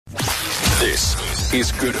This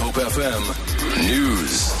is Good Hope FM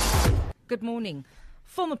News. Good morning.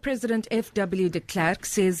 Former President F.W. de Klerk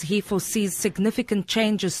says he foresees significant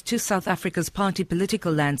changes to South Africa's party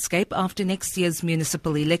political landscape after next year's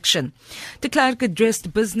municipal election. De Klerk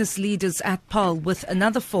addressed business leaders at Paarl with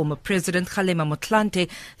another former president, Kgalema Motlanthe,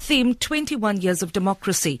 themed 21 Years of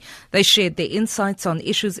Democracy. They shared their insights on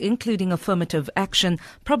issues including affirmative action,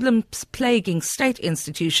 problems plaguing state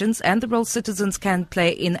institutions, and the role citizens can play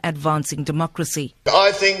in advancing democracy.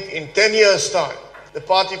 I think in 10 years' time, the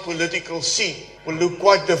party political scene will look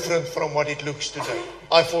quite different from what it looks today.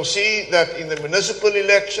 I foresee that in the municipal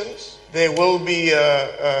elections, there will be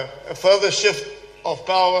a further shift of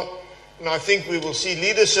power, and I think we will see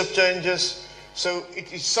leadership changes. So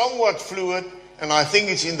it is somewhat fluid, and I think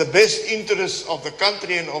it's in the best interest of the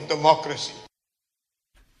country and of democracy.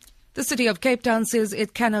 The City of Cape Town says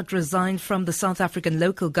it cannot resign from the South African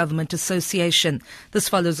Local Government Association. This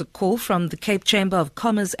follows a call from the Cape Chamber of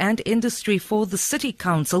Commerce and Industry for the City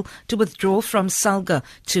Council to withdraw from SALGA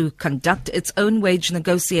to conduct its own wage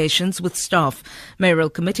negotiations with staff. Mayoral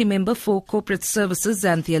Committee member for Corporate Services,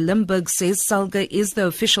 Anthea Limburg, says SALGA is the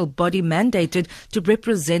official body mandated to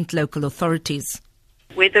represent local authorities.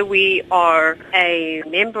 Whether we are a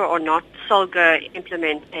member or not, SALGA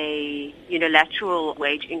implement a unilateral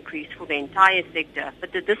wage increase for the entire sector.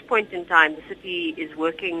 But at this point in time, the city is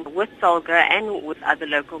working with SALGA and with other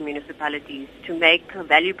local municipalities to make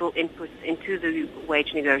valuable inputs into the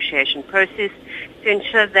wage negotiation process to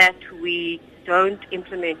ensure that we don't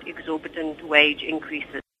implement exorbitant wage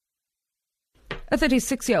increases. A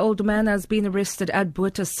 36-year-old man has been arrested at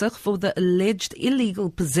Bothaville for the alleged illegal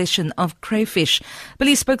possession of crayfish.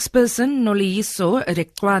 Police spokesperson Noliyiso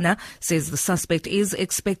Rekwana says the suspect is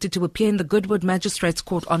expected to appear in the Goodwood Magistrates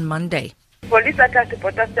Court on Monday. Police attacked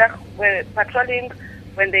Bothaville were patrolling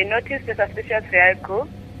when they noticed a suspicious vehicle.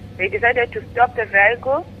 They decided to stop the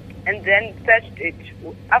vehicle and then searched it.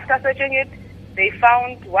 After searching it, they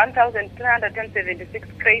found 1,376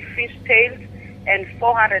 crayfish tails and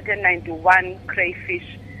 491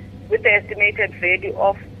 crayfish with the estimated value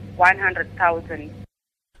of 100,000.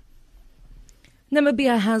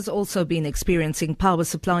 Namibia has also been experiencing power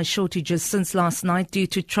supply shortages since last night due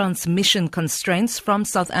to transmission constraints from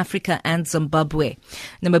South Africa and Zimbabwe.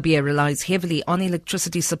 Namibia relies heavily on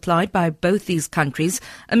electricity supplied by both these countries.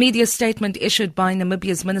 A media statement issued by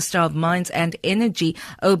Namibia's Minister of Mines and Energy,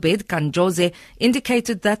 Obed Kanjoze,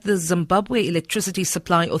 indicated that the Zimbabwe Electricity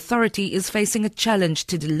Supply Authority is facing a challenge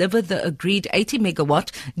to deliver the agreed 80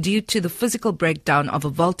 megawatt due to the physical breakdown of a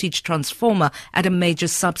voltage transformer at a major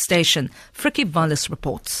substation. Frikkie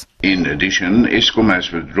reports. In addition, Eskom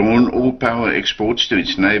has withdrawn all power exports to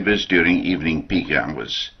its neighbours during evening peak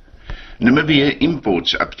hours. Namibia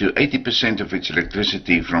imports up to 80% of its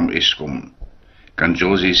electricity from Eskom.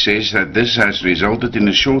 Kanjozi says that this has resulted in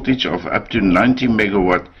a shortage of up to 90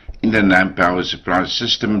 megawatt in the NAM power supply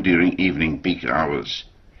system during evening peak hours.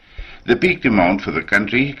 The peak demand for the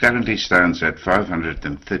country currently stands at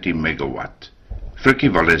 530 megawatt. Frikkie,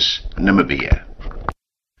 Namibia.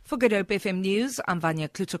 For Good Hope FM News, I'm Vanya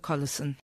Kluter-Collison.